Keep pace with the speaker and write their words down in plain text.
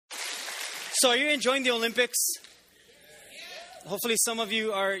So are you enjoying the Olympics? Hopefully some of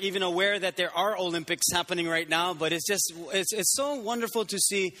you are even aware that there are Olympics happening right now, but it's so wonderful to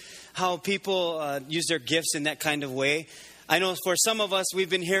see how people use their gifts in that kind of way. I know for some of us, we've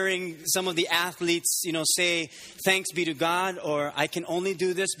been hearing some of the athletes, say, thanks be to God, or I can only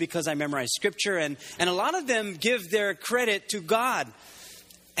do this because I memorize scripture. And a lot of them give their credit to God.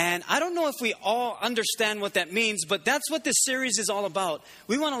 And I don't know if we all understand what that means, but that's what this series is all about.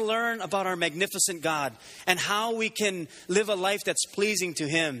 We want to learn about our magnificent God and how we can live a life that's pleasing to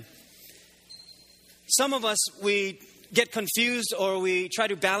Him. Some of us, we get confused or we try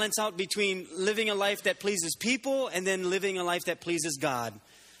to balance out between living a life that pleases people and then living a life that pleases God.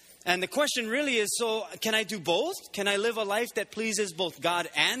 And the question really is, so can I do both? Can I live a life that pleases both God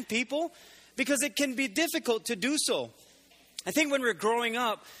and people? Because it can be difficult to do so. I think when we're growing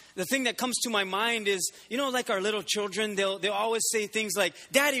up, the thing that comes to my mind is, like our little children, they'll always say things like,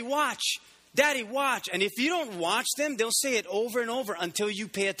 Daddy, watch. Daddy, watch. And if you don't watch them, they'll say it over and over until you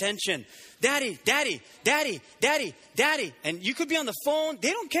pay attention. Daddy, Daddy, Daddy, Daddy, Daddy. And you could be on the phone. They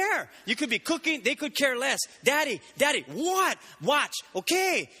don't care. You could be cooking. They could care less. Daddy, Daddy, what? Watch.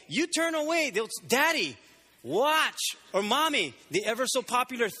 Okay. You turn away. Daddy, watch. Or mommy, the ever so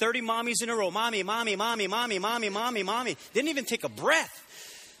popular 30 mommies in a row. Mommy, mommy, mommy, mommy, mommy, mommy, mommy. Didn't even take a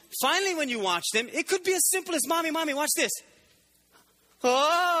breath. Finally, when you watch them, it could be as simple as mommy, mommy, watch this.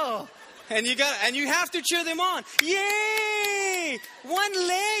 Oh, and you have to cheer them on. Yay! One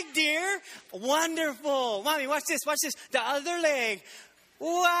leg, dear. Wonderful. Mommy, watch this, watch this. The other leg.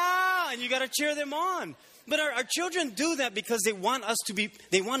 Wow. And you got to cheer them on. But our children do that because they want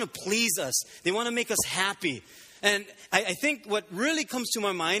to please us. They want to make us happy. And I think what really comes to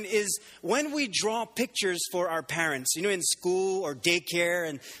my mind is when we draw pictures for our parents, in school or daycare,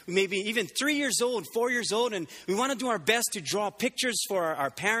 and maybe even 3 years old, 4 years old, and we want to do our best to draw pictures for our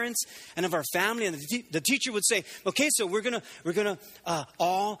parents and of our family. And the teacher would say, okay, so we're gonna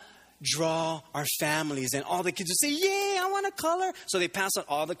all draw our families, and all the kids would say, yay, I want to color. So they pass out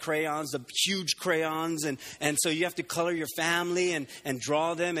all the crayons, the huge crayons, and so you have to color your family and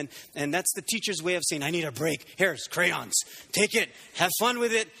draw them, and that's the teacher's way of saying, I need a break. Here's crayons. Take it. Have fun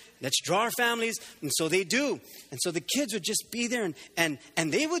with it. Let's draw our families. And so they do. And so the kids would just be there, and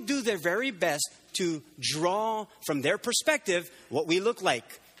they would do their very best to draw from their perspective what we look like.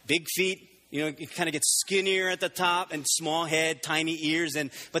 Big feet. It kind of gets skinnier at the top and small head, tiny ears.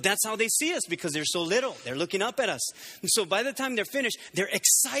 But that's how they see us because they're so little. They're looking up at us. And so by the time they're finished, they're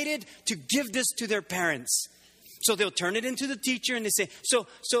excited to give this to their parents. So they'll turn it into the teacher and they say,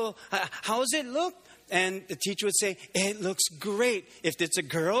 so how does it look? And the teacher would say, it looks great. If it's a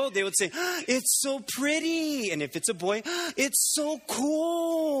girl, they would say, it's so pretty. And if it's a boy, it's so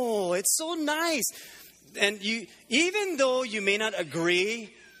cool. It's so nice. And even though you may not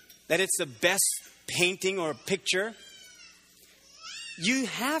agree that it's the best painting or picture, you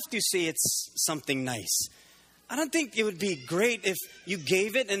have to say it's something nice. I don't think it would be great if you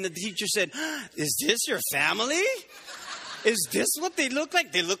gave it and the teacher said, is this your family? Is this what they look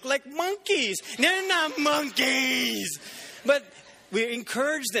like? They look like monkeys. They're not monkeys. But we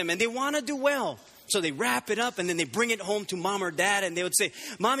encourage them and they want to do well. So they wrap it up and then they bring it home to mom or dad and they would say,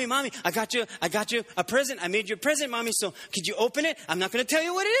 Mommy, I got you a present. I made you a present, Mommy. So could you open it? I'm not going to tell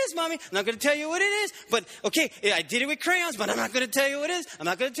you what it is, Mommy. I'm not going to tell you what it is. But okay, I did it with crayons, but I'm not going to tell you what it is. I'm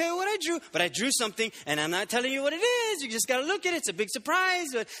not going to tell you what I drew, but I drew something and I'm not telling you what it is. You just got to look at it. It's a big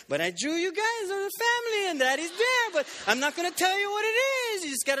surprise. But I drew you guys as a family and Daddy's there, but I'm not going to tell you what it is. You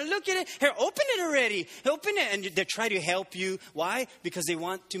just got to look at it. Here, open it already. Open it. And they're trying to help you. Why? Because they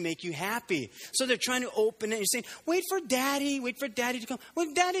want to make you happy. So they're trying to open it. You're saying, wait for Daddy to come. Well,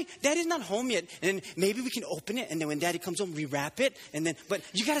 Daddy's not home yet. And then maybe we can open it. And then when Daddy comes home, we wrap it. But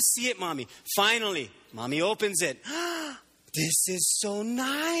you got to see it, Mommy. Finally, Mommy opens it. This is so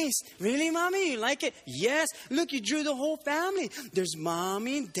nice. Really, Mommy? You like it? Yes. Look, you drew the whole family. There's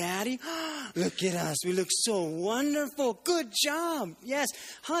Mommy and Daddy. Look at us. We look so wonderful. Good job. Yes.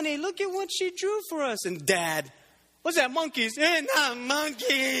 Honey, look at what she drew for us. And Dad, what's that, monkeys? Not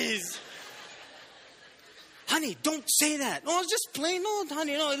monkeys. Honey, don't say that. No, it's just plain. No,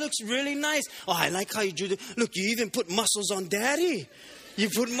 honey, no, it looks really nice. Oh, I like how you drew it. Look, you even put muscles on Daddy. You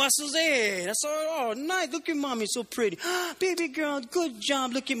put muscles in. That's all. Oh, nice. Look at Mommy, so pretty. Baby girl, good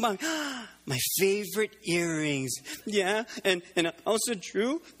job. Look at Mommy. My favorite earrings. Yeah, and I also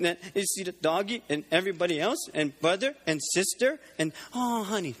drew that you see the doggy and everybody else and brother and sister. And, oh,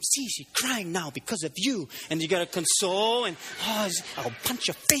 honey, see, she's crying now because of you. And you got to console. And, I'll punch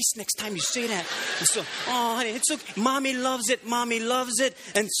your face next time you say that. And so, oh, honey, it's okay. Mommy loves it. Mommy loves it.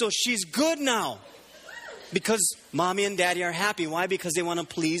 And so she's good now. Because mommy and daddy are happy. Why? Because they want to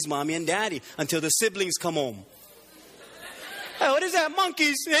please mommy and daddy until the siblings come home. Hey, what is that?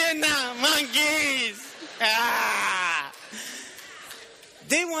 Monkeys? Nah, monkeys. Ah.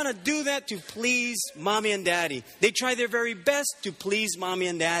 They want to do that to please mommy and daddy. They try their very best to please mommy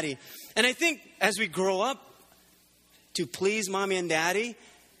and daddy. And I think as we grow up to please mommy and daddy,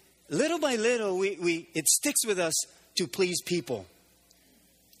 little by little, it sticks with us to please people.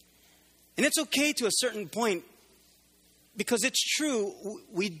 And it's okay to a certain point, because it's true,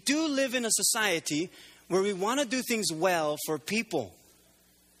 we do live in a society where we want to do things well for people.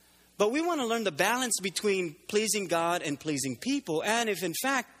 But we want to learn the balance between pleasing God and pleasing people. And if in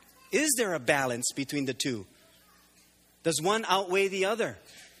fact, is there a balance between the two? Does one outweigh the other?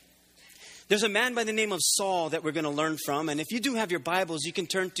 There's a man by the name of Saul that we're going to learn from. And if you do have your Bibles, you can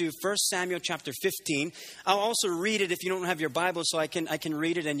turn to 1 Samuel chapter 15. I'll also read it if you don't have your Bible, so I can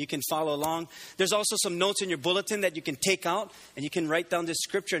read it and you can follow along. There's also some notes in your bulletin that you can take out, and you can write down this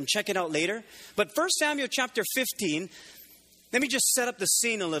scripture and check it out later. But 1 Samuel chapter 15, let me just set up the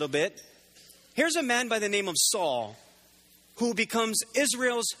scene a little bit. Here's a man by the name of Saul who becomes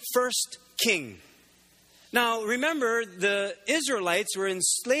Israel's first king. Now, remember, the Israelites were in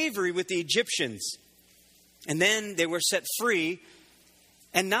slavery with the Egyptians. And then they were set free.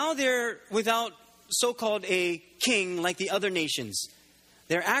 And now they're without so-called a king like the other nations.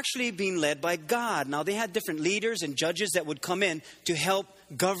 They're actually being led by God. Now, they had different leaders and judges that would come in to help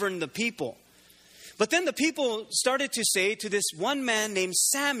govern the people. But then the people started to say to this one man named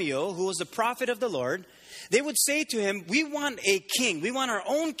Samuel, who was the prophet of the Lord, they would say to him, we want a king. We want our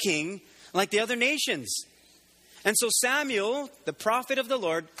own king like the other nations. And so Samuel, the prophet of the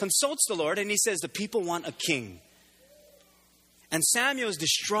Lord, consults the Lord and he says, the people want a king. And Samuel is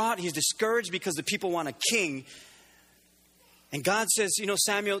distraught. He's discouraged because the people want a king. And God says,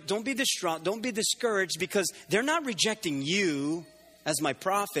 Samuel, don't be distraught. Don't be discouraged, because they're not rejecting you as my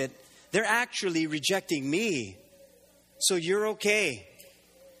prophet. They're actually rejecting me. So you're okay.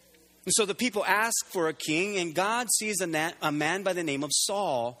 And so the people ask for a king, and God sees a man by the name of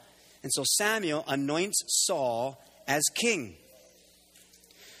Saul. And so Samuel anoints Saul as king.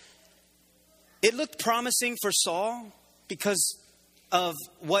 It looked promising for Saul because of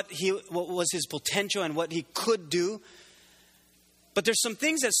what was his potential and what he could do. But there's some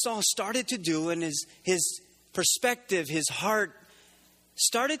things that Saul started to do, and his perspective, his heart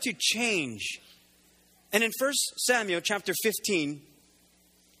started to change. And in 1 Samuel chapter 15,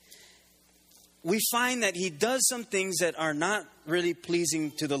 we find that he does some things that are not really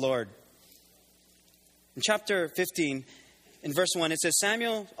pleasing to the Lord. In chapter 15, in verse 1, it says,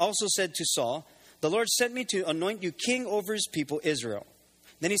 Samuel also said to Saul, the Lord sent me to anoint you king over his people Israel.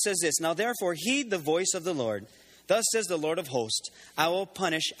 Then he says this, now therefore heed the voice of the Lord. Thus says the Lord of hosts, I will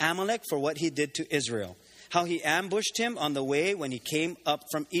punish Amalek for what he did to Israel, how he ambushed him on the way when he came up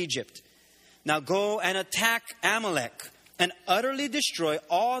from Egypt. Now go and attack Amalek and utterly destroy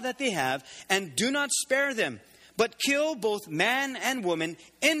all that they have, and do not spare them, but kill both man and woman,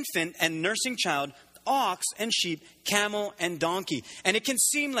 infant and nursing child, ox and sheep, camel and donkey. And it can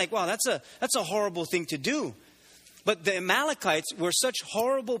seem like, wow, that's a horrible thing to do. But the Amalekites were such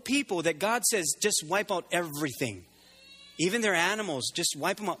horrible people that God says, just wipe out everything. Even their animals, just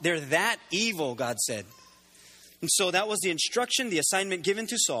wipe them out. They're that evil, God said. And so that was the instruction, the assignment given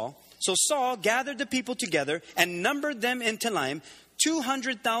to Saul. So Saul gathered the people together and numbered them in Telaim,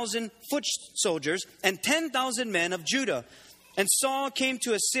 200,000 foot soldiers and 10,000 men of Judah. And Saul came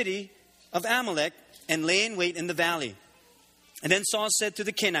to a city of Amalek and lay in wait in the valley. And then Saul said to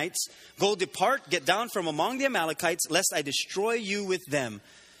the Kenites, go depart, get down from among the Amalekites, lest I destroy you with them.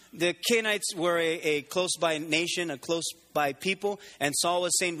 The Kenites were a close-by nation, a close-by people. And Saul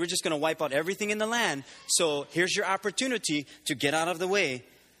was saying, we're just going to wipe out everything in the land. So here's your opportunity to get out of the way.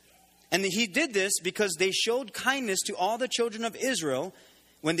 And he did this because they showed kindness to all the children of Israel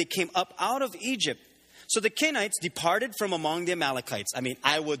when they came up out of Egypt. So the Kenites departed from among the Amalekites. I mean,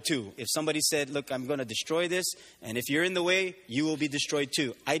 I would too. If somebody said, look, I'm going to destroy this, and if you're in the way, you will be destroyed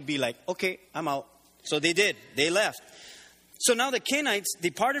too. I'd be like, okay, I'm out. So they did. They left. So now the Kenites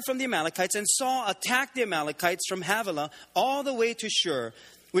departed from the Amalekites, and Saul attacked the Amalekites from Havilah all the way to Shur,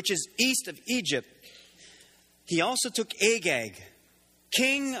 which is east of Egypt. He also took Agag,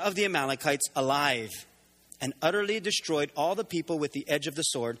 king of the Amalekites, alive, and utterly destroyed all the people with the edge of the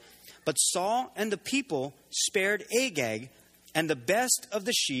sword. But Saul and the people spared Agag and the best of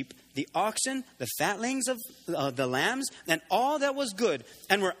the sheep, the oxen, the fatlings of the lambs, and all that was good,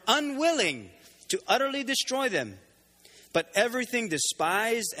 and were unwilling to utterly destroy them. But everything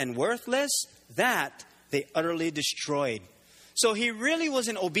despised and worthless, that they utterly destroyed. So he really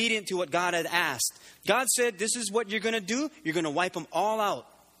wasn't obedient to what God had asked. God said, this is what you're going to do. You're going to wipe them all out.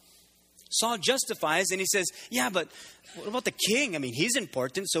 Saul justifies and he says, yeah, but what about the king? I mean, he's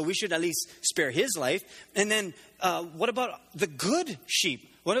important, so we should at least spare his life. And then what about the good sheep?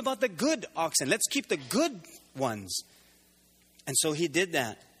 What about the good oxen? Let's keep the good ones. And so he did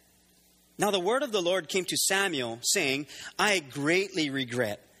that. Now the word of the Lord came to Samuel, saying, I greatly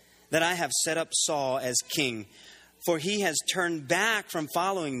regret that I have set up Saul as king, for he has turned back from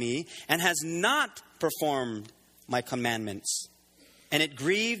following me and has not performed my commandments. And it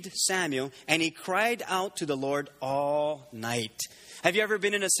grieved Samuel, and he cried out to the Lord all night. Have you ever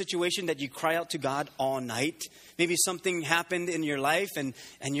been in a situation that you cry out to God all night? Maybe something happened in your life and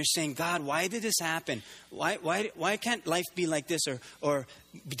you're saying, God, why did this happen? Why can't life be like this? Or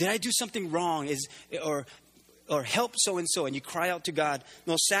did I do something wrong? Or help so-and-so, and you cry out to God.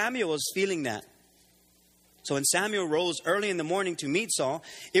 No, Samuel was feeling that. So when Samuel rose early in the morning to meet Saul,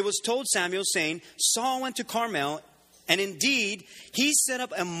 it was told Samuel, saying, Saul went to Carmel, and indeed, he set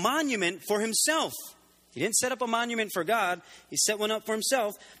up a monument for himself. He didn't set up a monument for God. He set one up for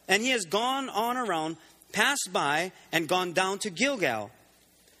himself. And he has gone on around, passed by, and gone down to Gilgal.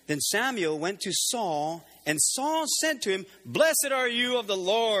 Then Samuel went to Saul, and Saul said to him, Blessed are you of the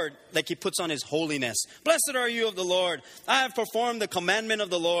Lord. Like he puts on his holiness. Blessed are you of the Lord. I have performed the commandment of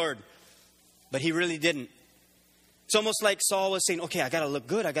the Lord. But he really didn't. It's almost like Saul was saying, okay, I got to look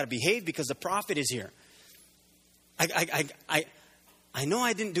good. I got to behave because the prophet is here. I know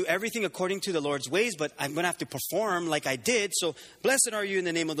I didn't do everything according to the Lord's ways, but I'm going to have to perform like I did. So blessed are you in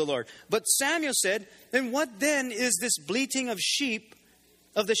the name of the Lord. But Samuel said, then what then is this bleating of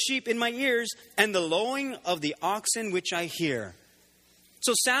the sheep in my ears, and the lowing of the oxen which I hear?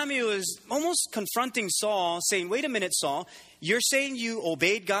 So Samuel is almost confronting Saul, saying, wait a minute, Saul, you're saying you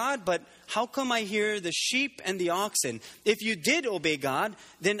obeyed God, but how come I hear the sheep and the oxen? If you did obey God,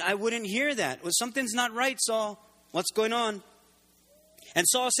 then I wouldn't hear that. Well, something's not right, Saul. What's going on? And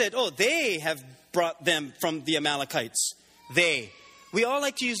Saul said, oh, they have brought them from the Amalekites. They. We all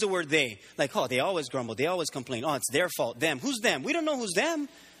like to use the word they. Like, oh, they always grumble. They always complain. Oh, it's their fault. Them. Who's them? We don't know who's them.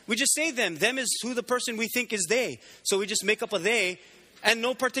 We just say them. Them is who the person we think is they. So we just make up a they and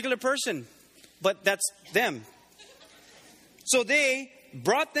no particular person. But that's them. So they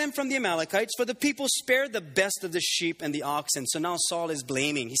brought them from the Amalekites, for the people spared the best of the sheep and the oxen. So now Saul is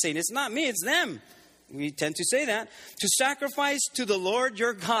blaming. He's saying, it's not me, it's them. We tend to say that. To sacrifice to the Lord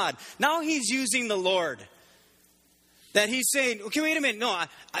your God. Now he's using the Lord. That he's saying, okay, wait a minute. No,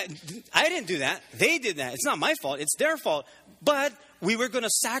 I didn't do that. They did that. It's not my fault. It's their fault. But we were going to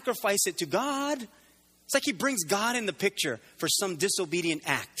sacrifice it to God. It's like he brings God in the picture for some disobedient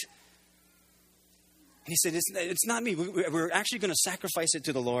act. And he said, it's not me. We're actually going to sacrifice it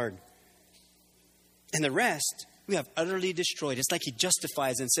to the Lord. And the rest, we have utterly destroyed. It's like he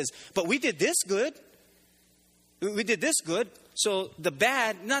justifies and says, but we did this good. We did this good. So the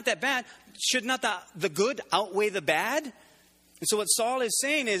bad, not that bad, should not the good outweigh the bad? And so what Saul is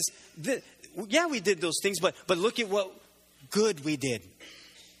saying is, yeah, we did those things, but look at what good we did.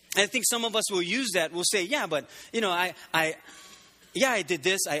 And I think some of us will use that. We'll say, yeah, but, I did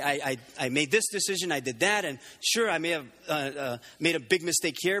this. I made this decision. I did that. And sure, I may have made a big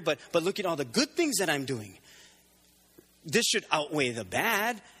mistake here, but look at all the good things that I'm doing. This should outweigh the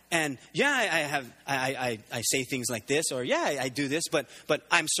bad. And yeah, I say things like this, or yeah, I do this, but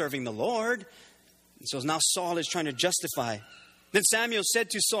I'm serving the Lord. And so now Saul is trying to justify. Then Samuel said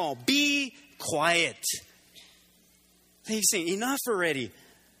to Saul, be quiet. He's saying, enough already.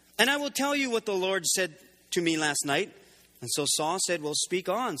 And I will tell you what the Lord said to me last night. And so Saul said, well, speak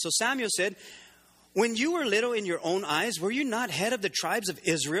on. So Samuel said, when you were little in your own eyes, were you not head of the tribes of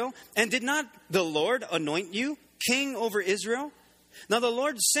Israel? And did not the Lord anoint you king over Israel? Now the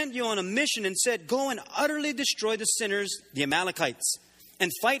Lord sent you on a mission and said, go and utterly destroy the sinners, the Amalekites,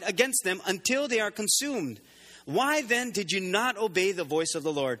 and fight against them until they are consumed. Why then did you not obey the voice of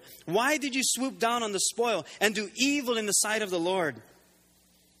the Lord? Why did you swoop down on the spoil and do evil in the sight of the Lord?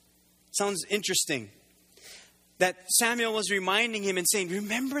 Sounds interesting. That Samuel was reminding him and saying,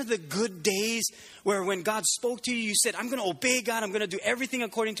 remember the good days where when God spoke to you, you said, I'm going to obey God. I'm going to do everything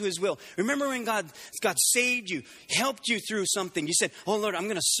according to his will. Remember when God saved you, helped you through something. You said, oh Lord, I'm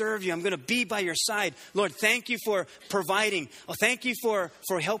going to serve you. I'm going to be by your side. Lord, thank you for providing. Oh, thank you for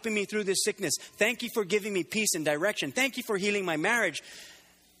helping me through this sickness. Thank you for giving me peace and direction. Thank you for healing my marriage.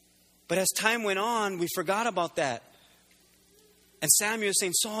 But as time went on, we forgot about that. And Samuel is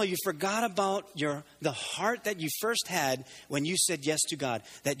saying, Saul, you forgot about the heart that you first had when you said yes to God.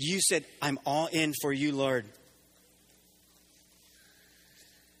 That you said, I'm all in for you, Lord.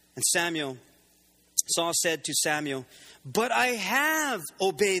 And Samuel Saul said to Samuel, "But I have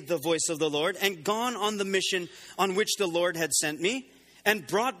obeyed the voice of the Lord and gone on the mission on which the Lord had sent me, and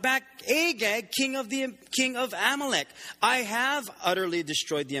brought back Agag, king of Amalek. I have utterly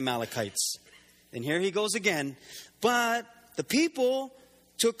destroyed the Amalekites." And here he goes again. "But the people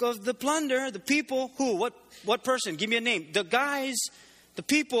took of the plunder." The people, who? What person? Give me a name. The guys, the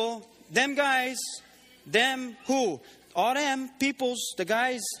people, them guys, them who? All them peoples, the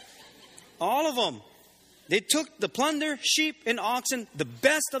guys, all of them. They took the plunder, sheep and oxen, the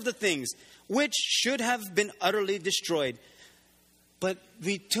best of the things, which should have been utterly destroyed. But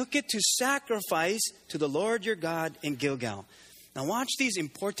we took it to sacrifice to the Lord your God in Gilgal. Now watch these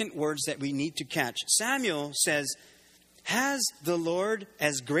important words that we need to catch. Samuel says, "Has the Lord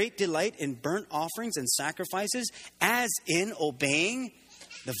as great delight in burnt offerings and sacrifices as in obeying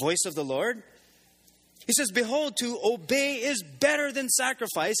the voice of the Lord?" He says, "Behold, to obey is better than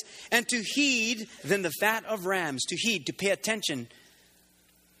sacrifice, and to heed than the fat of rams." To heed, to pay attention.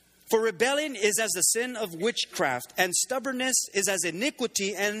 "For rebellion is as the sin of witchcraft, and stubbornness is as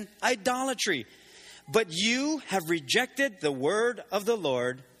iniquity and idolatry. But you have rejected the word of the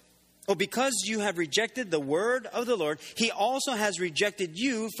Lord. Because you have rejected the word of the Lord, he also has rejected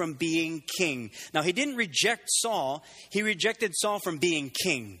you from being king." Now, he didn't reject Saul. He rejected Saul from being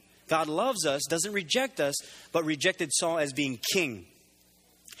king. God loves us, doesn't reject us, but rejected Saul as being king.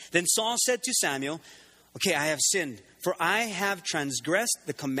 Then Saul said to Samuel, "Okay, I have sinned, for I have transgressed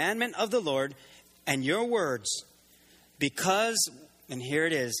the commandment of the Lord and your words, because," and here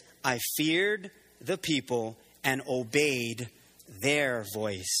it is, "I feared the people and obeyed their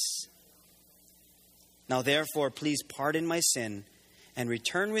voice. Now therefore, please pardon my sin and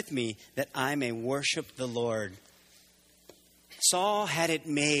return with me that I may worship the Lord." Saul had it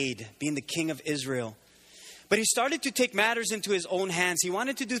made, being the king of Israel. But he started to take matters into his own hands. He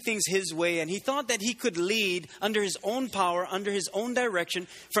wanted to do things his way, and he thought that he could lead under his own power, under his own direction,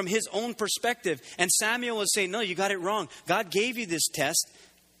 from his own perspective. And Samuel was saying, "No, you got it wrong. God gave you this test,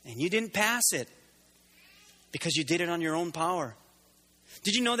 and you didn't pass it because you did it on your own power."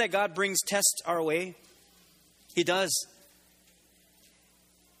 Did you know that God brings tests our way? He does.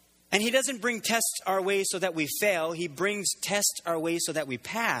 And he doesn't bring tests our way so that we fail. He brings tests our way so that we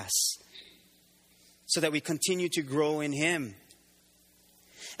pass, so that we continue to grow in him.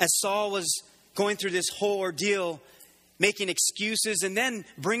 As Saul was going through this whole ordeal, making excuses and then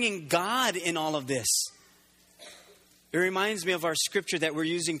bringing God in all of this, it reminds me of our scripture that we're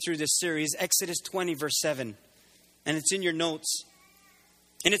using through this series, Exodus 20, verse 7. And it's in your notes.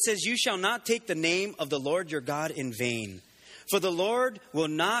 And it says, "You shall not take the name of the Lord your God in vain. For the Lord will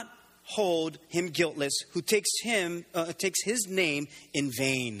not hold him guiltless who takes his name in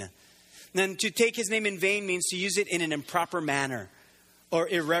vain." Then to take his name in vain means to use it in an improper manner or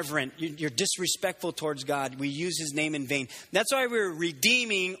irreverent. You're disrespectful towards God. We use his name in vain. That's why we're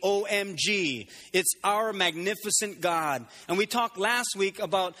redeeming OMG. It's our magnificent God. And we talked last week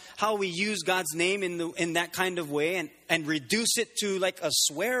about how we use God's name in that kind of way and reduce it to like a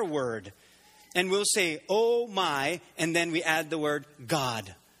swear word. And we'll say, "Oh my," and then we add the word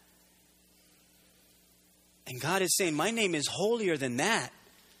God. And God is saying, my name is holier than that.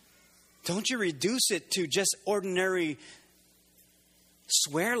 Don't you reduce it to just ordinary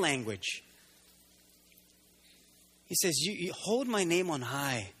swear language. He says, you hold my name on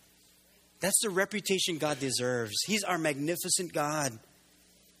high. That's the reputation God deserves. He's our magnificent God.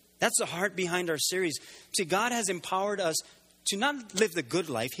 That's the heart behind our series. See, God has empowered us to not live the good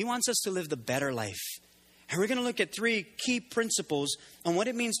life. He wants us to live the better life. And we're going to look at 3 key principles on what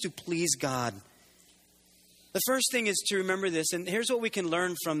it means to please God. The first thing is to remember this, and here's what we can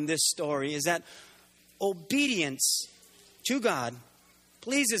learn from this story, is that obedience to God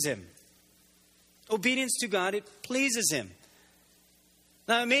pleases Him. Obedience to God, it pleases Him.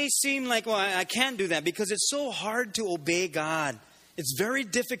 Now, it may seem like, well, I can't do that because it's so hard to obey God. It's very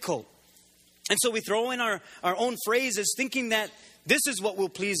difficult. And so we throw in our own phrases thinking that this is what will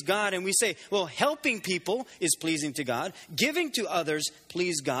please God. And we say, well, helping people is pleasing to God. Giving to others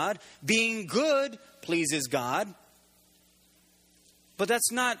please God. Being good pleases God. But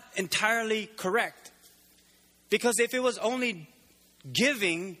that's not entirely correct. Because if it was only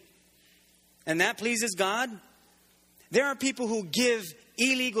giving and that pleases God, there are people who give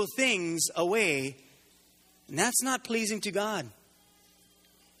illegal things away, and that's not pleasing to God.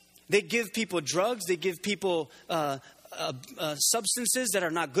 They give people drugs. They give people substances that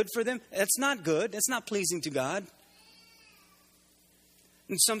are not good for them. That's not good. That's not pleasing to God.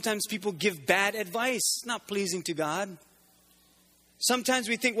 And sometimes people give bad advice. It's not pleasing to God. Sometimes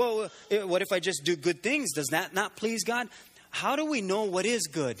we think, well, what if I just do good things? Does that not please God? How do we know what is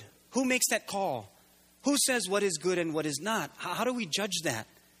good? Who makes that call? Who says what is good and what is not? How do we judge that?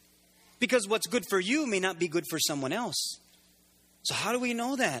 Because what's good for you may not be good for someone else. So how do we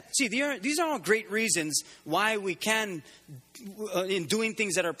know that? See, these are all great reasons why we can, in doing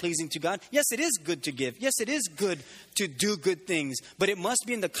things that are pleasing to God. Yes, it is good to give. Yes, it is good to do good things. But it must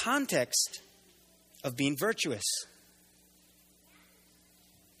be in the context of being virtuous.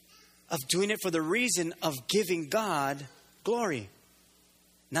 Of doing it for the reason of giving God glory.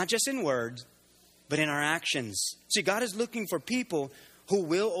 Not just in words, but in our actions. See, God is looking for people who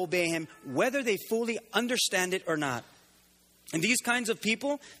will obey Him, whether they fully understand it or not. And these kinds of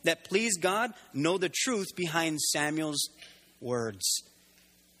people that please God know the truth behind Samuel's words.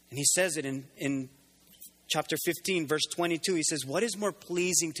 And he says it in chapter 15, verse 22. He says, what is more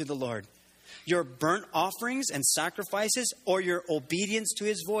pleasing to the Lord? Your burnt offerings and sacrifices, or your obedience to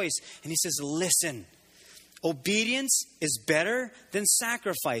His voice? And he says, listen, obedience is better than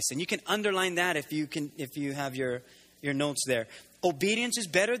sacrifice. And you can underline that if you have your notes there. Obedience is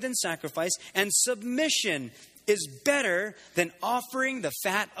better than sacrifice, and submission is better than offering the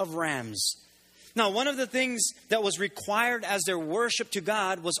fat of rams. Now, one of the things that was required as their worship to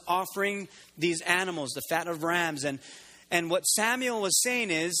God was offering these animals, the fat of rams. And what Samuel was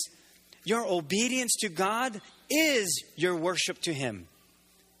saying is, your obedience to God is your worship to Him.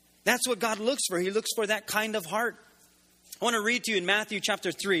 That's what God looks for. He looks for that kind of heart. I want to read to you in Matthew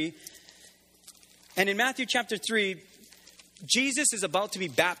chapter 3. And in Matthew chapter 3, Jesus is about to be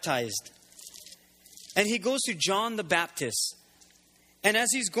baptized. And He goes to John the Baptist. And as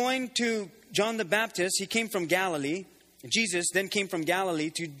He's going to John the Baptist, he came from Galilee. Jesus then came from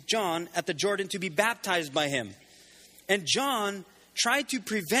Galilee to John at the Jordan to be baptized by him. And John tried to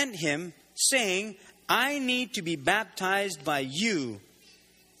prevent him, saying, I need to be baptized by you.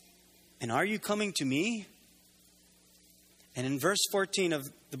 And are you coming to me? And in verse 14 of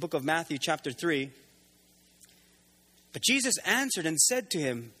the book of Matthew chapter 3, but Jesus answered and said to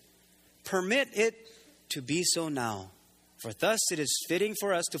him, permit it to be so now, for thus it is fitting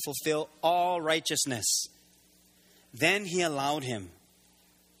for us to fulfill all righteousness. Then He allowed him.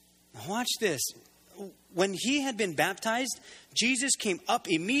 Now watch this. When He had been baptized, Jesus came up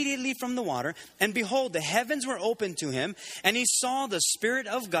immediately from the water, and behold, the heavens were opened to Him, and He saw the Spirit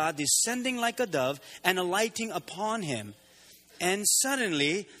of God descending like a dove and alighting upon Him. And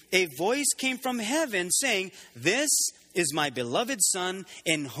suddenly a voice came from heaven saying, this is my beloved Son,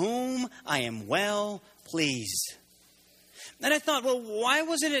 in whom I am well pleased. And I thought, well, why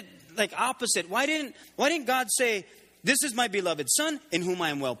wasn't it like opposite? Why didn't God say, this is my beloved Son, in whom I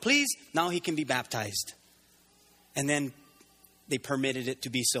am well pleased. Now He can be baptized. And then they permitted it to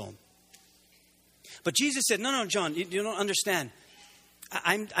be so. But Jesus said, no, John, you don't understand.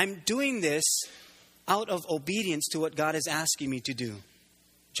 I'm doing this out of obedience to what God is asking me to do.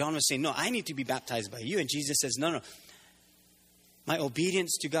 John was saying, no, I need to be baptized by you. And Jesus says, no. My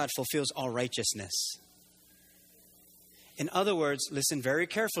obedience to God fulfills all righteousness. In other words, listen very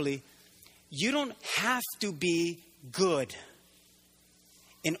carefully. You don't have to be good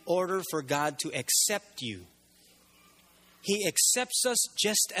in order for God to accept you. He accepts us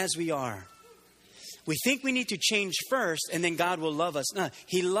just as we are. We think we need to change first and then God will love us. No,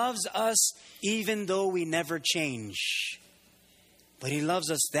 He loves us even though we never change. But He loves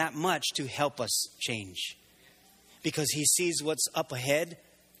us that much to help us change. Because He sees what's up ahead.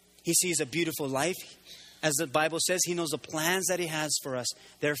 He sees a beautiful life. As the Bible says, He knows the plans that He has for us.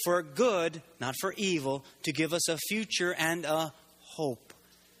 They're for good, not for evil, to give us a future and a hope.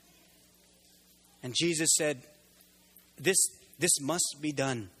 And Jesus said, this must be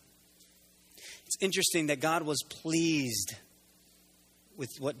done. It's interesting that God was pleased with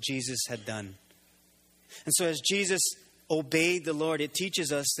what Jesus had done. And so as Jesus obeyed the Lord, it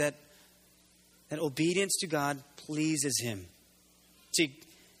teaches us that obedience to God pleases Him. See,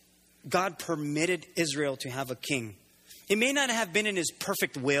 God permitted Israel to have a king. It may not have been in His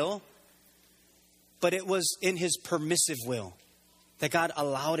perfect will, but it was in His permissive will that God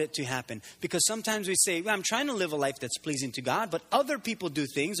allowed it to happen. Because sometimes we say, well, I'm trying to live a life that's pleasing to God, but other people do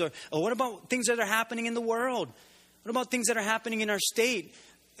things. Or what about things that are happening in the world? What about things that are happening in our state?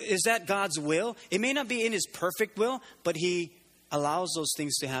 Is that God's will? It may not be in His perfect will, but He allows those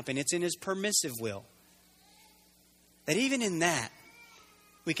things to happen. It's in His permissive will. That even in that,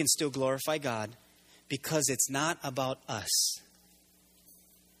 we can still glorify God because it's not about us.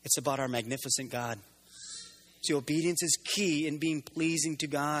 It's about our magnificent God. See, obedience is key in being pleasing to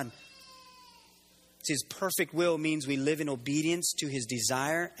God. See, His perfect will means we live in obedience to His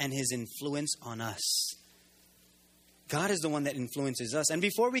desire and His influence on us. God is the one that influences us. And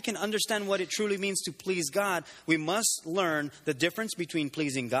before we can understand what it truly means to please God, we must learn the difference between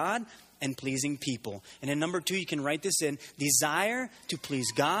pleasing God and pleasing people. And then number 2, you can write this in. Desire to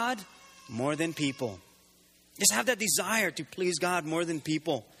please God more than people. Just have that desire to please God more than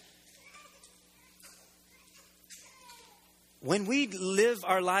people. When we live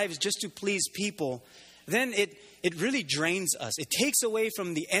our lives just to please people, then it really drains us. It takes away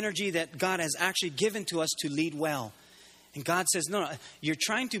from the energy that God has actually given to us to lead well. And God says, no, you're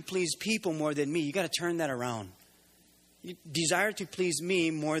trying to please people more than me. You got to turn that around. You desire to please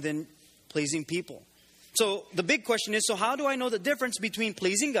me more than pleasing people. So the big question is, so how do I know the difference between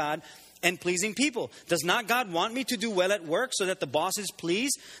pleasing God and pleasing people? Does not God want me to do well at work so that the boss is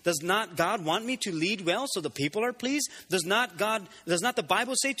pleased? Does not God want me to lead well so the people are pleased? Does not the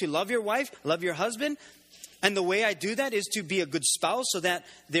Bible say to love your wife, love your husband? And the way I do that is to be a good spouse so that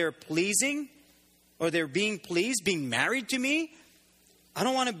they're pleasing or they're being pleased, being married to me. I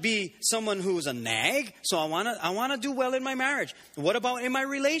don't want to be someone who's a nag, so I want to do well in my marriage. What about in my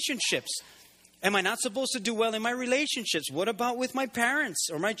relationships? Am I not supposed to do well in my relationships? What about with my parents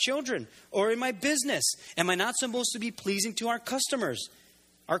or my children or in my business? Am I not supposed to be pleasing to our customers,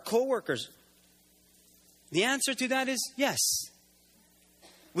 our co-workers? The answer to that is yes.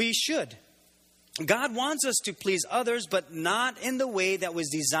 We should. God wants us to please others, but not in the way that was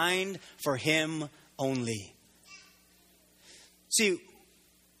designed for Him only. See,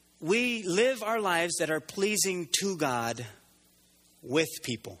 we live our lives that are pleasing to God with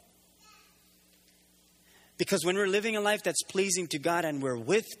people. Because when we're living a life that's pleasing to God and we're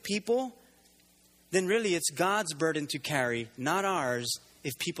with people, then really it's God's burden to carry, not ours,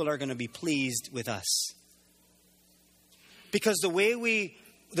 if people are going to be pleased with us. Because the way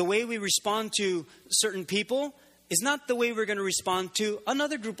we respond to certain people is not the way we're going to respond to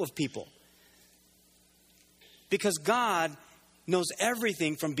another group of people. Because God knows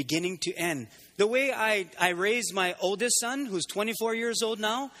everything from beginning to end. The way I raised my oldest son, who's 24 years old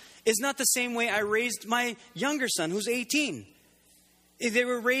now, is not the same way I raised my younger son, who's 18. They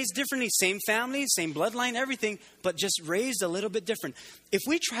were raised differently. Same family, same bloodline, everything, but just raised a little bit different. If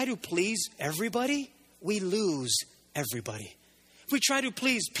we try to please everybody, we lose everybody. If we try to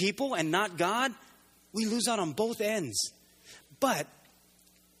please people and not God, we lose out on both ends. But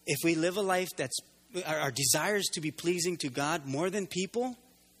if we live a life that's our desires to be pleasing to God more than people,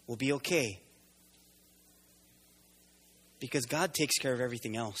 we'll be okay. Because God takes care of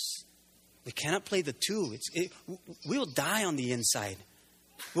everything else. We cannot play the two. We'll die on the inside.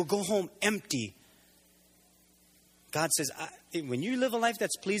 We'll go home empty. God says, when you live a life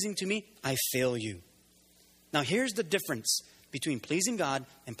that's pleasing to me, I fail you. Now here's the difference between pleasing God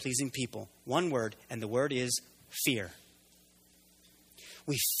and pleasing people. One word, and the word is fear.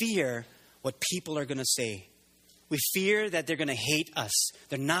 We fear what people are going to say. We fear that they're going to hate us.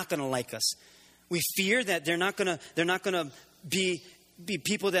 They're not going to like us. We fear that they're not going to be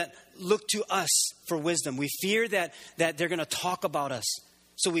people that look to us for wisdom. We fear that they're going to talk about us.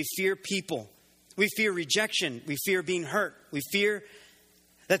 So we fear people. We fear rejection. We fear being hurt. We fear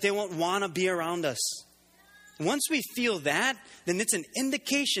that they won't want to be around us. Once we feel that, then it's an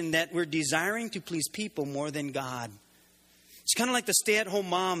indication that we're desiring to please people more than God. It's kind of like the stay-at-home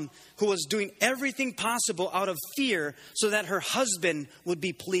mom who was doing everything possible out of fear so that her husband would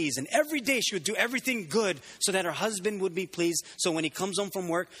be pleased. And every day she would do everything good so that her husband would be pleased. So when he comes home from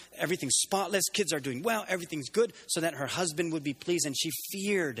work, everything's spotless, kids are doing well, everything's good, so that her husband would be pleased. And she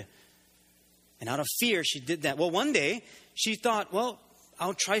feared. And out of fear, she did that. Well, one day she thought, well,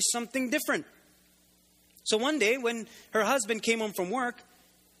 I'll try something different. So one day when her husband came home from work,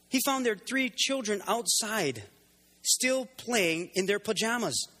 he found their 3 children outside, still playing in their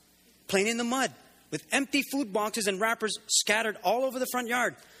pajamas, playing in the mud, with empty food boxes and wrappers scattered all over the front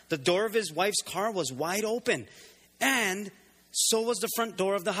yard. The door of his wife's car was wide open, and so was the front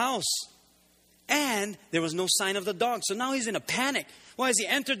door of the house. And there was no sign of the dog. So now he's in a panic. Well, as he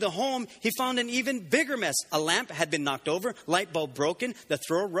entered the home, he found an even bigger mess. A lamp had been knocked over, light bulb broken, the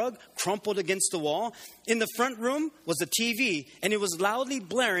throw rug crumpled against the wall. In the front room was the TV, and it was loudly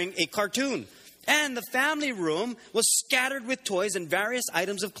blaring a cartoon. And the family room was scattered with toys and various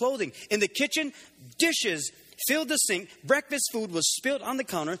items of clothing. In the kitchen, dishes filled the sink. Breakfast food was spilled on the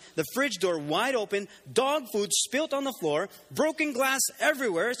counter. The fridge door wide open. Dog food spilled on the floor. Broken glass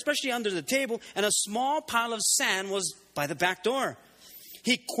everywhere, especially under the table. And a small pile of sand was by the back door.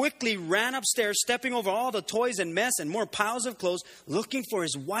 He quickly ran upstairs, stepping over all the toys and mess and more piles of clothes, looking for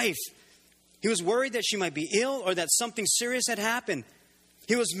his wife. He was worried that she might be ill or that something serious had happened.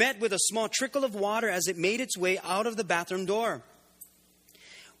 He was met with a small trickle of water as it made its way out of the bathroom door.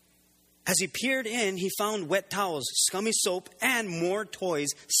 As he peered in, he found wet towels, scummy soap, and more toys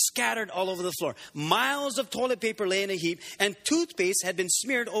scattered all over the floor. Miles of toilet paper lay in a heap, and toothpaste had been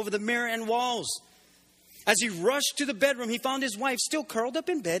smeared over the mirror and walls. As he rushed to the bedroom, he found his wife still curled up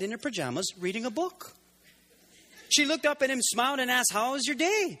in bed in her pajamas, reading a book. She looked up at him, smiled, and asked, "How was your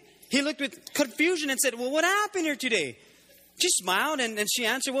day?" He looked with confusion and said, "Well, what happened here today?" She smiled and she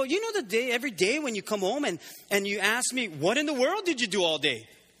answered, "Well, you know the day, every day when you come home and you ask me, what in the world did you do all day?"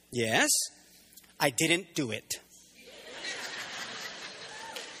 "Yes, I didn't do it."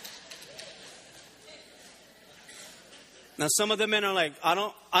 Now, some of the men are like, I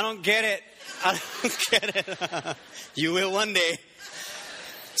don't get it. I don't get it. You will one day.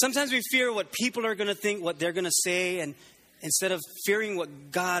 Sometimes we fear what people are going to think, what they're going to say, and instead of fearing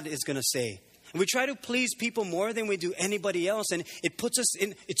what God is going to say. And we try to please people more than we do anybody else. And it puts us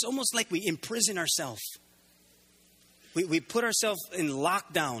in, it's almost like we imprison ourselves. We put ourselves in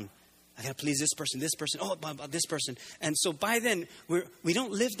lockdown. I got to please this person, oh, this person. And so by then, we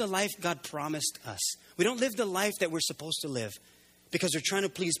don't live the life God promised us. We don't live the life that we're supposed to live because we're trying to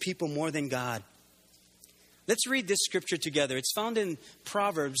please people more than God. Let's read this scripture together. It's found in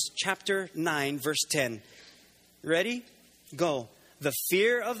Proverbs chapter 9, verse 10. Ready? Go. "The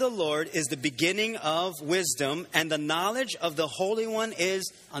fear of the Lord is the beginning of wisdom, and the knowledge of the Holy One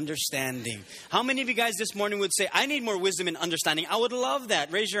is understanding." How many of you guys this morning would say, "I need more wisdom and understanding"? I would love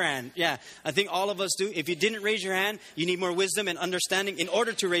that. Raise your hand. Yeah, I think all of us do. If you didn't raise your hand, you need more wisdom and understanding in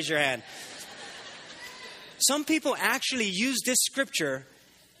order to raise your hand. Some people actually use this scripture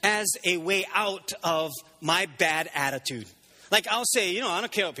as a way out of my bad attitude. Like I'll say, I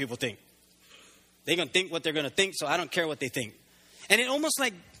don't care what people think. They're going to think what they're going to think, so I don't care what they think. And it almost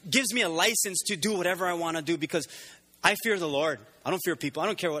like gives me a license to do whatever I want to do because I fear the Lord. I don't fear people. I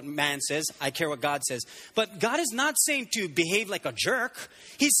don't care what man says. I care what God says. But God is not saying to behave like a jerk.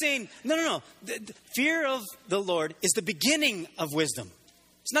 He's saying, no. The fear of the Lord is the beginning of wisdom.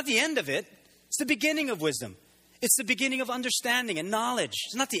 It's not the end of it. It's the beginning of wisdom. It's the beginning of understanding and knowledge.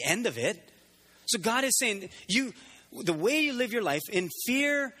 It's not the end of it. So God is saying, the way you live your life in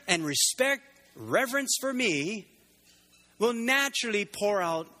fear and respect, reverence for me, will naturally pour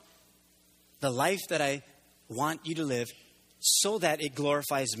out the life that I want you to live so that it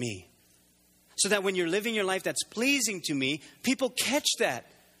glorifies me. So that when you're living your life that's pleasing to me, people catch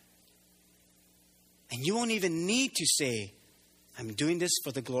that. And you won't even need to say, "I'm doing this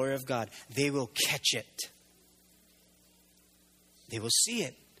for the glory of God." They will catch it. They will see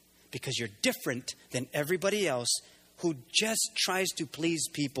it because you're different than everybody else who just tries to please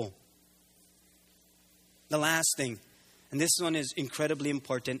people. The last thing, and this one is incredibly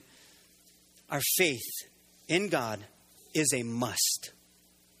important. Our faith in God is a must.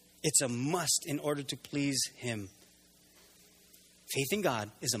 It's a must in order to please Him. Faith in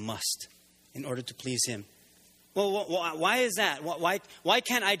God is a must in order to please Him. Well, why is that? Why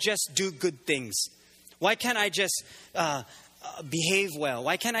can't I just do good things? Why can't I just behave well?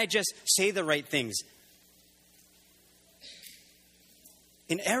 Why can't I just say the right things?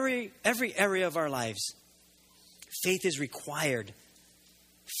 In every area of our lives, faith is required.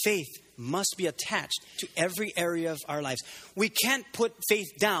 Faith must be attached to every area of our lives. We can't put faith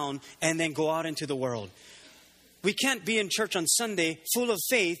down and then go out into the world. We can't be in church on Sunday full of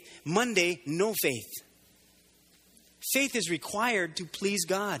faith, Monday no faith. Faith is required to please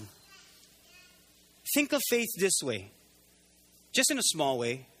God. Think of faith this way, just in a small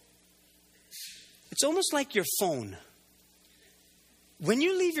way. It's almost like your phone. When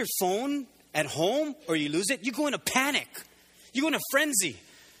you leave your phone at home or you lose it, you go in a panic. You go in a frenzy.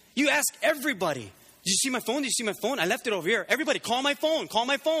 You ask everybody, "Did you see my phone? Did you see my phone? I left it over here. Everybody, call my phone. Call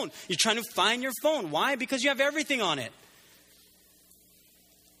my phone." You're trying to find your phone. Why? Because you have everything on it.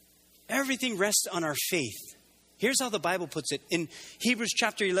 Everything rests on our faith. Here's how the Bible puts it. In Hebrews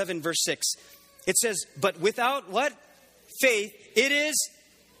chapter 11, verse 6, it says, "But without" what? "Faith, it is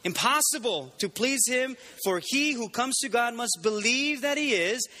impossible to please Him, for he who comes to God must believe that He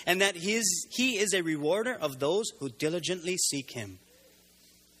is, and that He is a rewarder of those who diligently seek Him."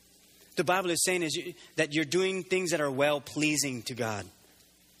 The Bible is saying that you're doing things that are well-pleasing to God.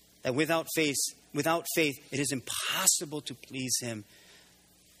 That without faith, it is impossible to please Him.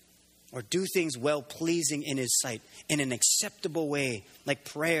 Or do things well-pleasing in His sight, in an acceptable way, like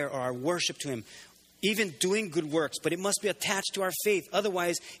prayer or our worship to Him. Even doing good works, but it must be attached to our faith.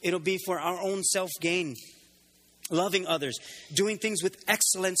 Otherwise, it'll be for our own self-gain. Loving others, doing things with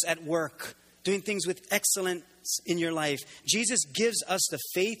excellence at work, doing things with excellence in your life. Jesus gives us the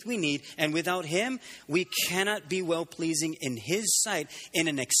faith we need, and without Him, we cannot be well-pleasing in His sight in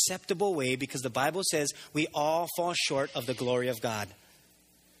an acceptable way, because the Bible says we all fall short of the glory of God.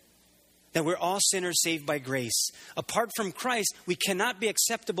 That we're all sinners saved by grace. Apart from Christ, we cannot be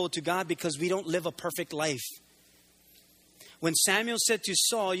acceptable to God because we don't live a perfect life. When Samuel said to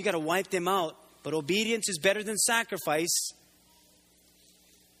Saul, you got to wipe them out, but obedience is better than sacrifice,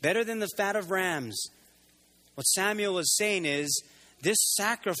 better than the fat of rams. What Samuel was saying is, this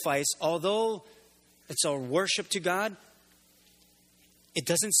sacrifice, although it's a worship to God, it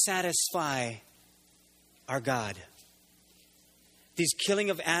doesn't satisfy our God. These killing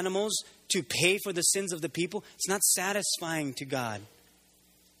of animals to pay for the sins of the people, it's not satisfying to God.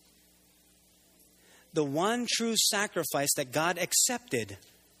 The one true sacrifice that God accepted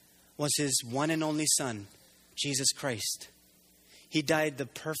was His one and only Son, Jesus Christ. He died the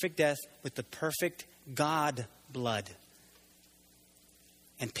perfect death with the perfect God blood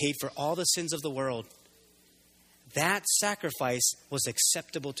and paid for all the sins of the world. That sacrifice was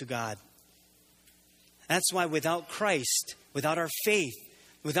acceptable to God. That's why without Christ, without our faith,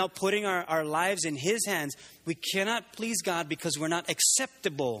 without putting our lives in His hands, we cannot please God because we're not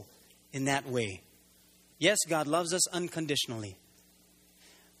acceptable in that way. Yes, God loves us unconditionally.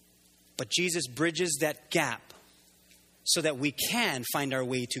 But Jesus bridges that gap so that we can find our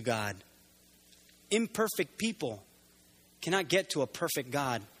way to God. Imperfect people cannot get to a perfect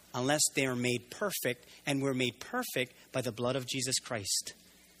God unless they are made perfect, and we're made perfect by the blood of Jesus Christ.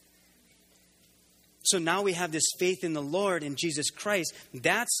 So now we have this faith in the Lord, in Jesus Christ.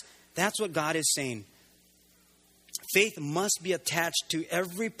 That's what God is saying. Faith must be attached to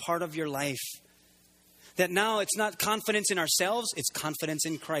every part of your life. That now it's not confidence in ourselves, it's confidence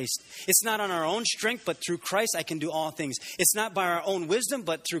in Christ. It's not on our own strength, but through Christ I can do all things. It's not by our own wisdom,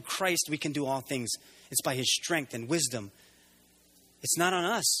 but through Christ we can do all things. It's by His strength and wisdom. It's not on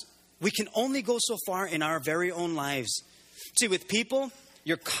us. We can only go so far in our very own lives. See, with people,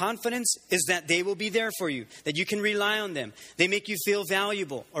 your confidence is that they will be there for you, that you can rely on them. They make you feel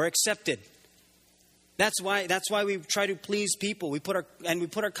valuable or accepted. That's why we try to please people. We put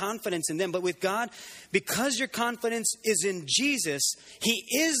our confidence in them. But with God, because your confidence is in Jesus, He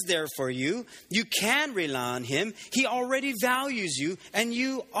is there for you. You can rely on Him. He already values you, and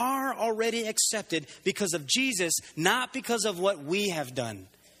you are already accepted because of Jesus, not because of what we have done.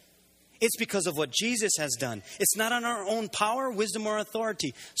 It's because of what Jesus has done. It's not on our own power, wisdom, or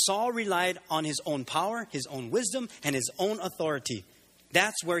authority. Saul relied on his own power, his own wisdom, and his own authority.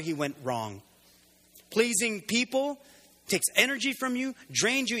 That's where he went wrong. Pleasing people takes energy from you,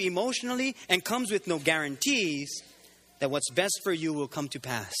 drains you emotionally, and comes with no guarantees that what's best for you will come to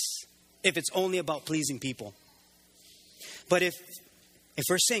pass if it's only about pleasing people. But if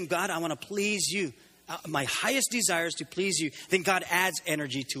we're saying, God, I want to please you, my highest desire is to please you, then God adds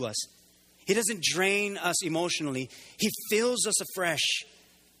energy to us. He doesn't drain us emotionally. He fills us afresh.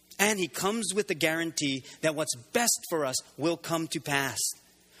 And He comes with the guarantee that what's best for us will come to pass.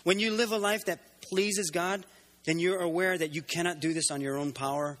 When you live a life that pleases God, then you're aware that you cannot do this on your own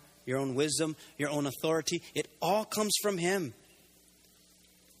power, your own wisdom, your own authority. It all comes from Him.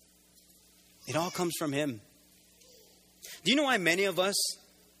 It all comes from Him. Do you know why for many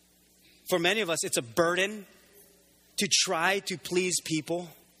of us, it's a burden to try to please people?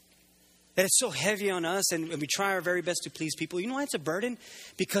 That it's so heavy on us, and we try our very best to please people. You know why it's a burden?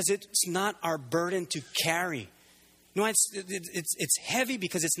 Because it's not our burden to carry. You know why it's heavy?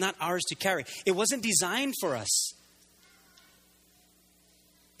 Because it's not ours to carry. It wasn't designed for us.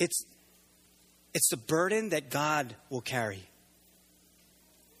 It's the burden that God will carry.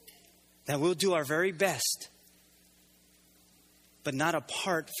 That we'll do our very best, but not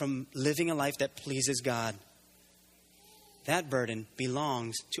apart from living a life that pleases God. That burden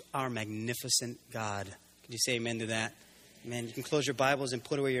belongs to our magnificent God. Can you say amen to that? Amen. You can close your Bibles and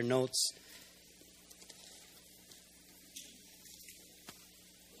put away your notes.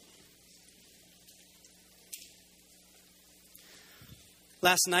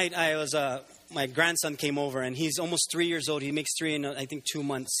 Last night, my grandson came over, and he's almost 3 years old. He makes 3 in, I think, 2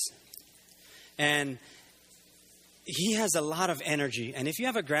 months. And he has a lot of energy. And if you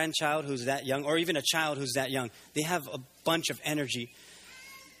have a grandchild who's that young, or even a child who's that young, they have a bunch of energy.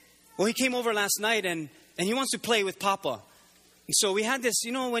 Well, he came over last night, and he wants to play with Papa. And so we had this,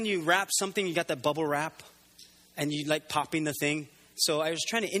 you know, when you wrap something, you got that bubble wrap, and you like popping the thing. So I was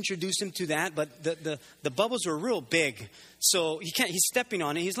trying to introduce him to that, but the bubbles were real big. So he's stepping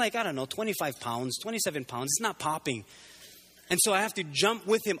on it. He's like, I don't know, 25 pounds, 27 pounds. It's not popping. And so I have to jump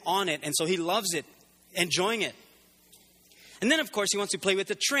with him on it. And so he loves it, enjoying it. And then, of course, he wants to play with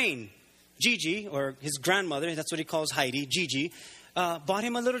the train. Gigi, or his grandmother, that's what he calls Heidi, Gigi, bought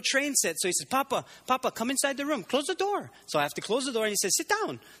him a little train set. So he says, Papa, come inside the room. Close the door. So I have to close the door. And he says, sit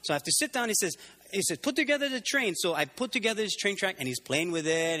down. So I have to sit down. He says, put together the train. So I put together his train track, and he's playing with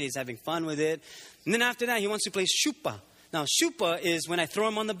it. He's having fun with it. And then after that, he wants to play shupa. Now, shupa is when I throw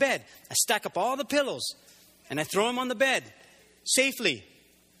him on the bed. I stack up all the pillows, and I throw him on the bed safely.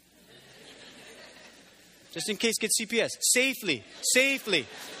 Just in case, get CPS. Safely,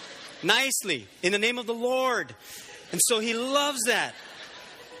 nicely, in the name of the Lord. And so he loves that.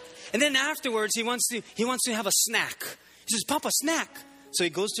 And then afterwards, he wants to have a snack. He says, Papa, snack. So he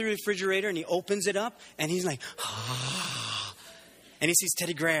goes to the refrigerator and he opens it up, and he's like, ah. And he sees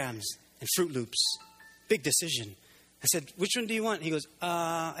Teddy Grahams and Fruit Loops. Big decision. I said, which one do you want? He goes,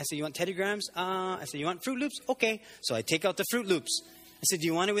 I said, you want Teddy Grahams? I said, you want Fruit Loops? Okay. So I take out the Fruit Loops. I said, do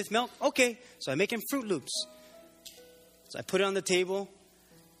you want it with milk? Okay. So I make him Fruit Loops. So I put it on the table.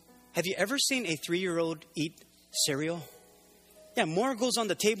 Have you ever seen a 3-year-old eat cereal? Yeah, more goes on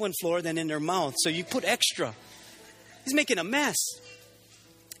the table and floor than in their mouth. So you put extra. He's making a mess.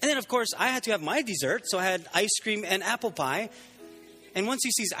 And then, of course, I had to have my dessert. So I had ice cream and apple pie. And once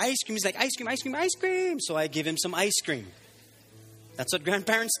he sees ice cream, he's like, ice cream, ice cream, ice cream. So I give him some ice cream. That's what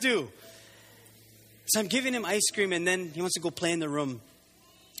grandparents do. So I'm giving him ice cream, and then he wants to go play in the room.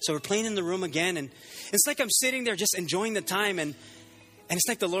 So we're playing in the room again, and it's like I'm sitting there just enjoying the time, and it's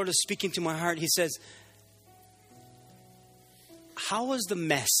like the Lord is speaking to my heart. He says, how was the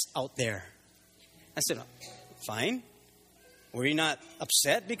mess out there? I said, fine. Were you not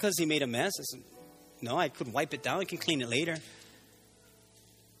upset because he made a mess? I said, no, I could wipe it down. I can clean it later. He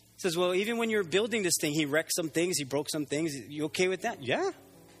says, well, even when you're building this thing, he wrecked some things. He broke some things. You okay with that? Yeah.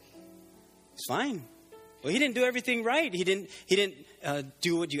 It's fine. Well, he didn't do everything right. He didn't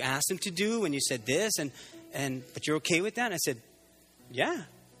do what you asked him to do when you said this. But you're okay with that? I said, yeah.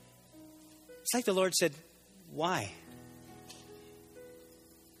 It's like the Lord said, why?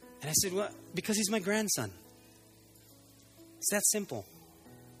 And I said, well, because he's my grandson. It's that simple.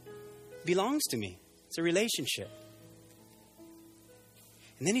 It belongs to me. It's a relationship.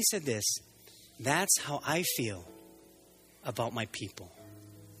 And then he said this, that's how I feel about my people.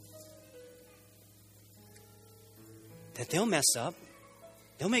 That they'll mess up.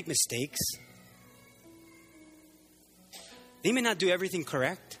 They'll make mistakes. They may not do everything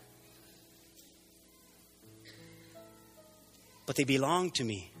correct. But they belong to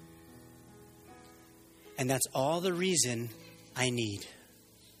me. And that's all the reason I need.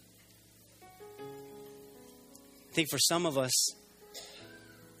 I think for some of us,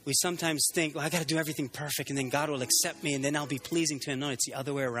 we sometimes think, well, I got to do everything perfect, and then God will accept me, and then I'll be pleasing to him. No, it's the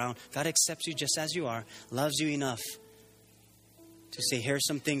other way around. God accepts you just as you are, loves you enough to say, here's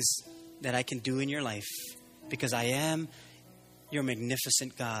some things that I can do in your life because I am your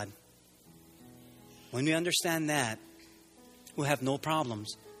magnificent God. When we understand that, we'll have no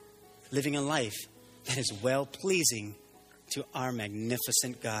problems living a life that is well-pleasing to our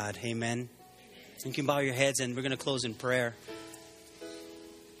magnificent God. Amen. You can bow your heads, and we're going to close in prayer.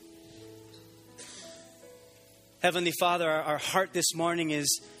 Heavenly Father, our heart this morning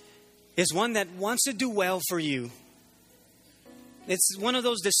is one that wants to do well for you. It's one of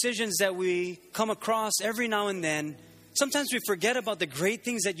those decisions that we come across every now and then. Sometimes we forget about the great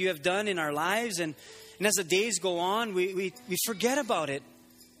things that you have done in our lives, and as the days go on, we forget about it.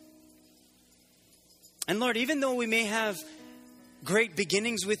 And Lord, even though we may have great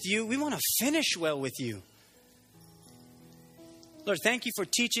beginnings with you, we want to finish well with you. Lord, thank you for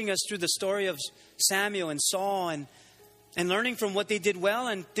teaching us through the story of Samuel and Saul and learning from what they did well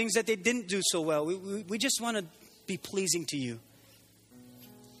and things that they didn't do so well. We just want to be pleasing to you.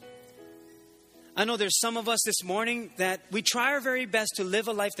 I know there's some of us this morning that we try our very best to live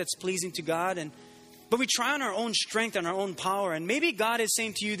a life that's pleasing to God, but we try on our own strength and our own power. And maybe God is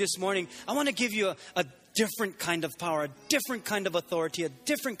saying to you this morning, I want to give you a different kind of power, a different kind of authority, a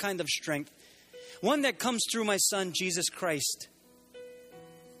different kind of strength. One that comes through my Son, Jesus Christ.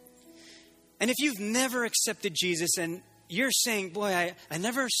 And if you've never accepted Jesus and you're saying, boy, I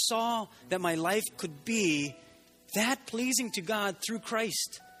never saw that my life could be that pleasing to God through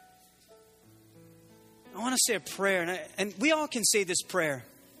Christ, I want to say a prayer. And we all can say this prayer.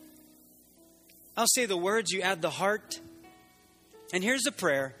 I'll say the words, you add the heart. And here's the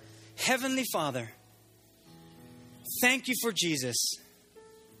prayer. Heavenly Father, thank you for Jesus.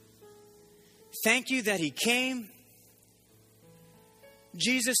 Thank you that he came.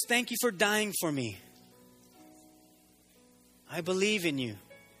 Jesus, thank you for dying for me. I believe in you.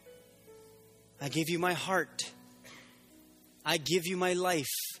 I give you my heart. I give you my life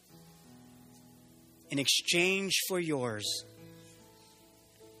in exchange for yours.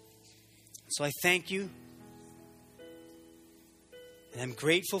 So I thank you And I'm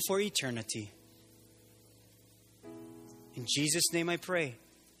grateful for eternity. In Jesus' name I pray.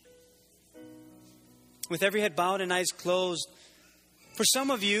 With every head bowed and eyes closed, for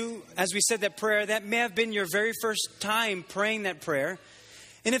some of you, as we said that prayer, that may have been your very first time praying that prayer.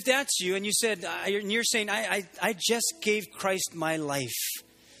 And if that's you, and you said, and you're saying, I just gave Christ my life.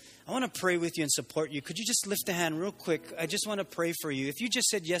 I want to pray with you and support you. Could you just lift a hand real quick? I just want to pray for you. If you just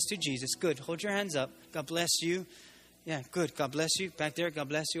said yes to Jesus, good. Hold your hands up. God bless you. Yeah, good. God bless you. Back there. God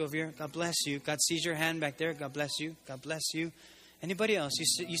bless you over here. God bless you. God sees your hand back there. God bless you. God bless you. Anybody else?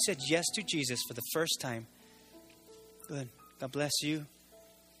 You said yes to Jesus for the first time. Good. God bless you.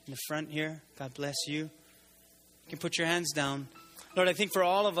 In the front here. God bless you. You can put your hands down. Lord, I think for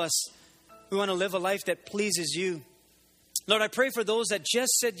all of us, we want to live a life that pleases you. Lord, I pray for those that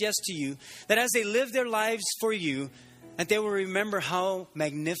just said yes to you, that as they live their lives for you, that they will remember how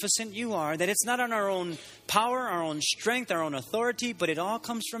magnificent you are, that it's not on our own power, our own strength, our own authority, but it all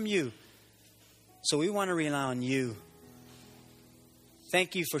comes from you. So we want to rely on you.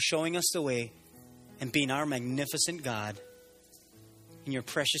 Thank you for showing us the way and being our magnificent God. In your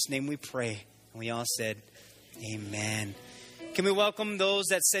precious name we pray. And we all said, amen. Can we welcome those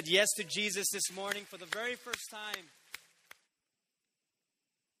that said yes to Jesus this morning for the very first time?